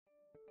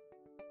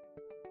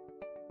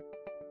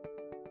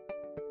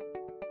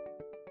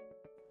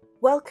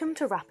Welcome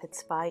to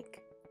RapidSpike.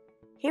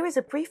 Here is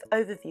a brief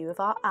overview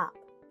of our app.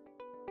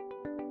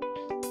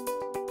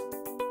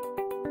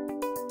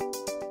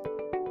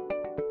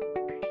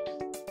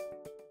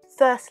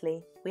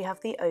 Firstly, we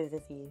have the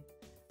overview,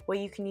 where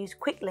you can use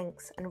quick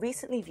links and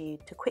recently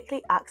viewed to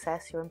quickly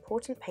access your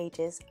important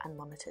pages and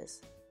monitors.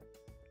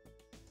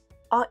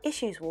 Our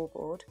Issues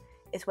wallboard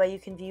is where you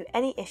can view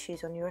any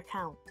issues on your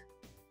account.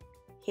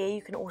 Here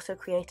you can also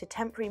create a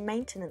temporary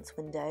maintenance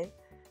window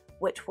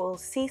which will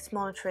cease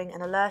monitoring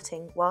and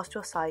alerting whilst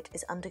your site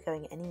is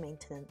undergoing any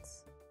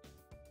maintenance.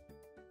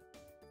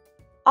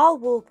 Our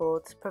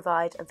wallboards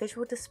provide a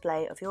visual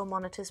display of your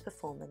monitor's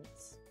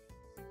performance.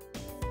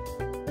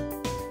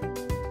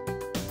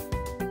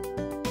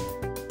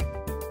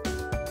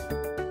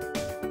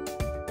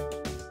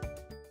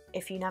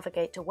 If you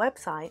navigate to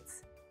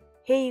websites,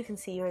 here you can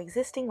see your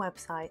existing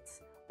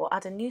websites or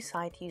add a new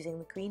site using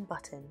the green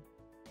button.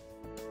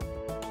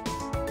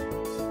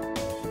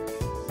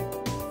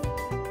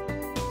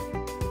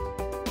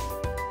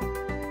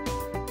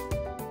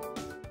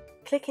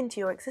 Click into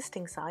your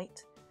existing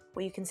site,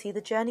 where you can see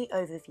the journey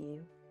overview.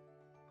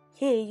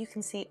 Here you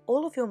can see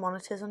all of your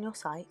monitors on your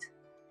site.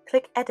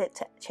 Click Edit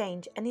to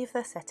change any of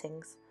their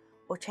settings,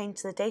 or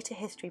change the data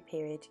history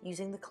period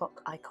using the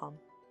clock icon.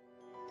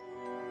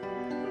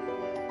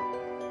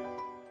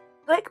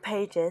 Click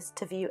Pages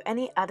to view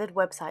any added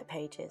website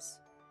pages.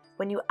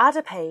 When you add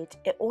a page,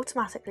 it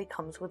automatically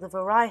comes with a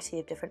variety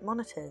of different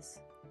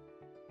monitors.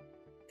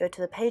 Go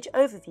to the page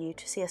overview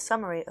to see a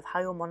summary of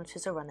how your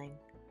monitors are running,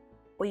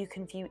 or you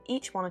can view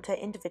each monitor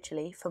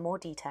individually for more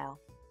detail.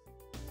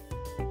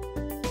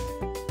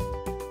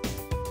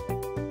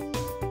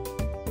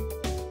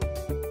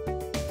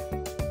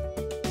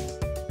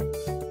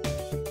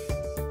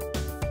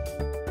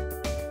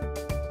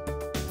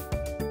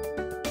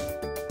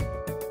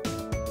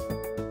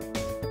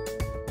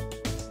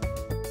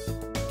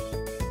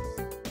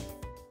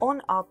 On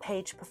our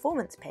Page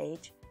Performance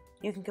page,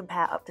 you can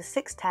compare up to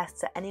 6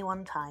 tests at any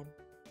one time.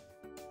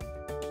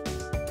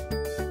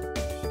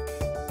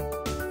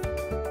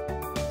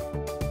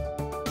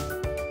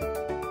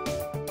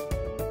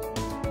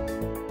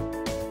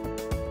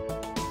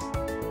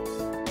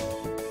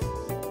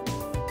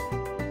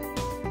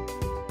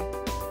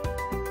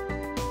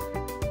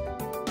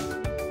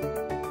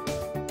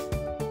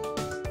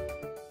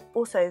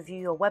 Also view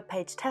your web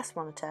page test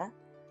monitor,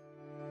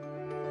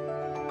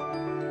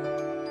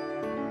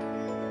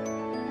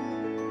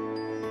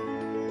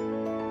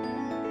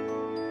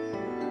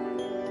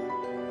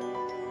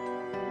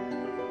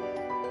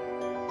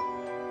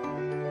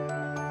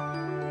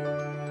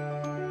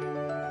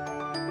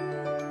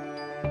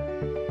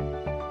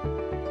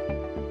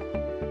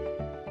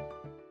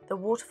 the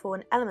Waterfall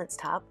and Elements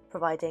tab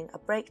providing a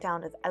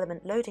breakdown of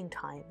element loading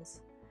times,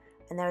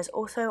 and there is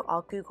also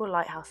our Google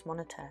Lighthouse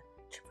monitor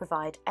to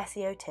provide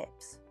SEO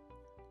tips.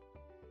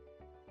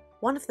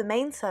 One of the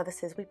main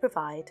services we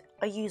provide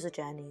are user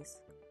journeys.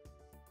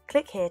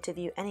 Click here to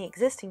view any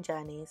existing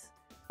journeys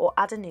or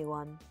add a new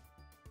one.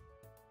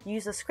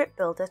 Use the script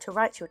builder to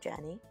write your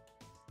journey.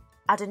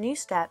 Add a new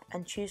step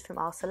and choose from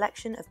our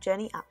selection of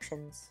journey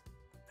actions,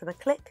 from a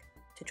click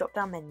to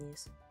drop-down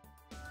menus.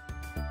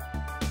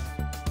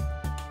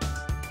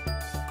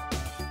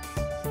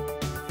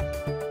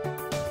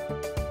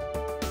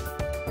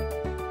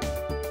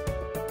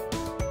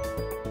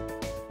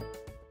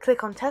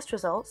 Click on Test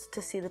Results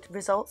to see the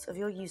results of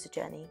your user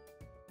journey.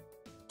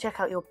 Check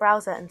out your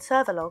browser and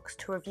server logs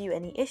to review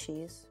any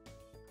issues,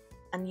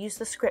 and use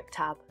the Script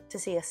tab to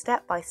see a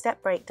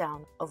step-by-step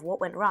breakdown of what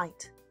went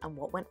right and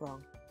what went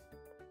wrong.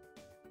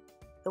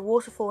 The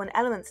Waterfall and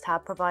Elements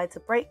tab provides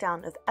a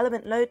breakdown of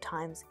element load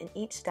times in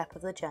each step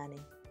of the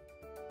journey.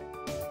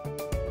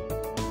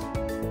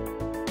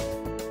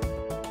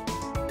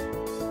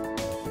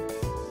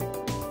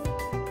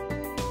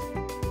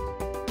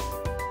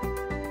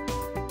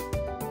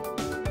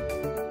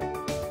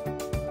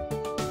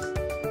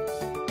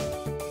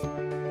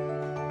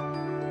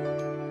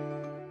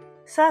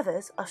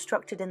 Servers are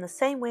structured in the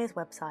same way as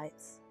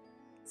websites.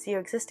 See your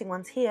existing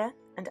ones here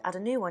and add a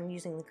new one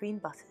using the green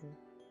button.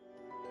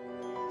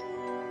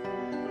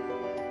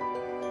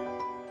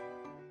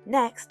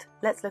 Next,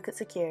 let's look at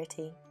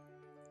security.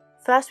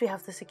 First, we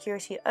have the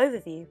security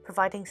overview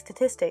providing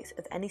statistics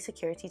of any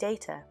security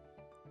data.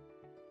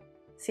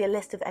 See a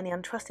list of any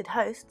untrusted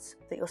hosts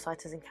that your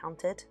site has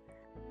encountered.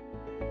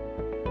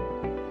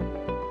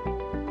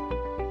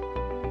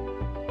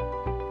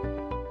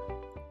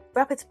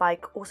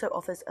 RapidSpike also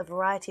offers a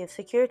variety of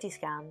security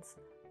scans,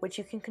 which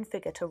you can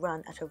configure to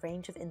run at a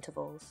range of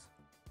intervals.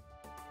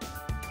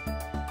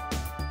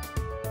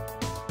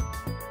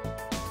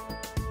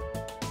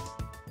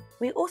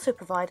 We also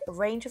provide a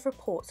range of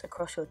reports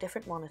across your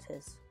different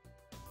monitors.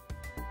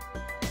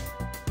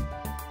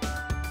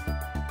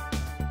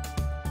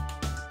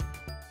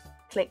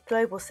 Click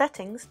Global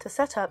Settings to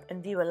set up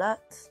and view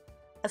alerts,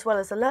 as well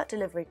as alert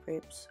delivery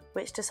groups,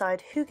 which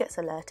decide who gets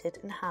alerted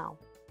and how.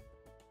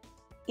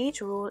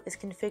 Each rule is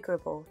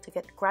configurable to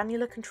get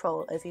granular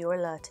control over your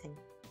alerting.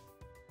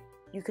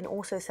 You can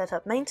also set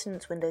up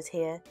maintenance windows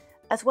here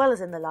as well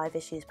as in the Live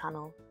Issues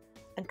panel,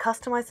 and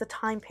customize the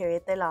time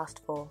period they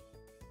last for.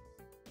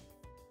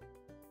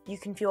 You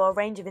can view our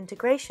range of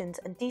integrations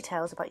and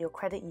details about your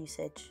credit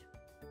usage.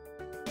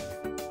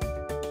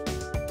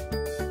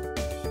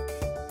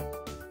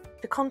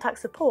 To contact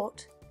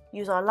support,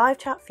 use our live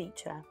chat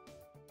feature.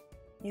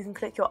 You can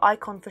click your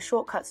icon for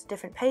shortcuts to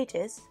different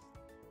pages,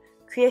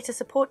 create a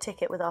support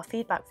ticket with our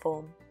feedback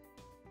form,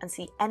 and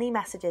see any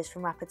messages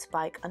from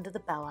RapidSpike under the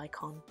bell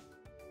icon.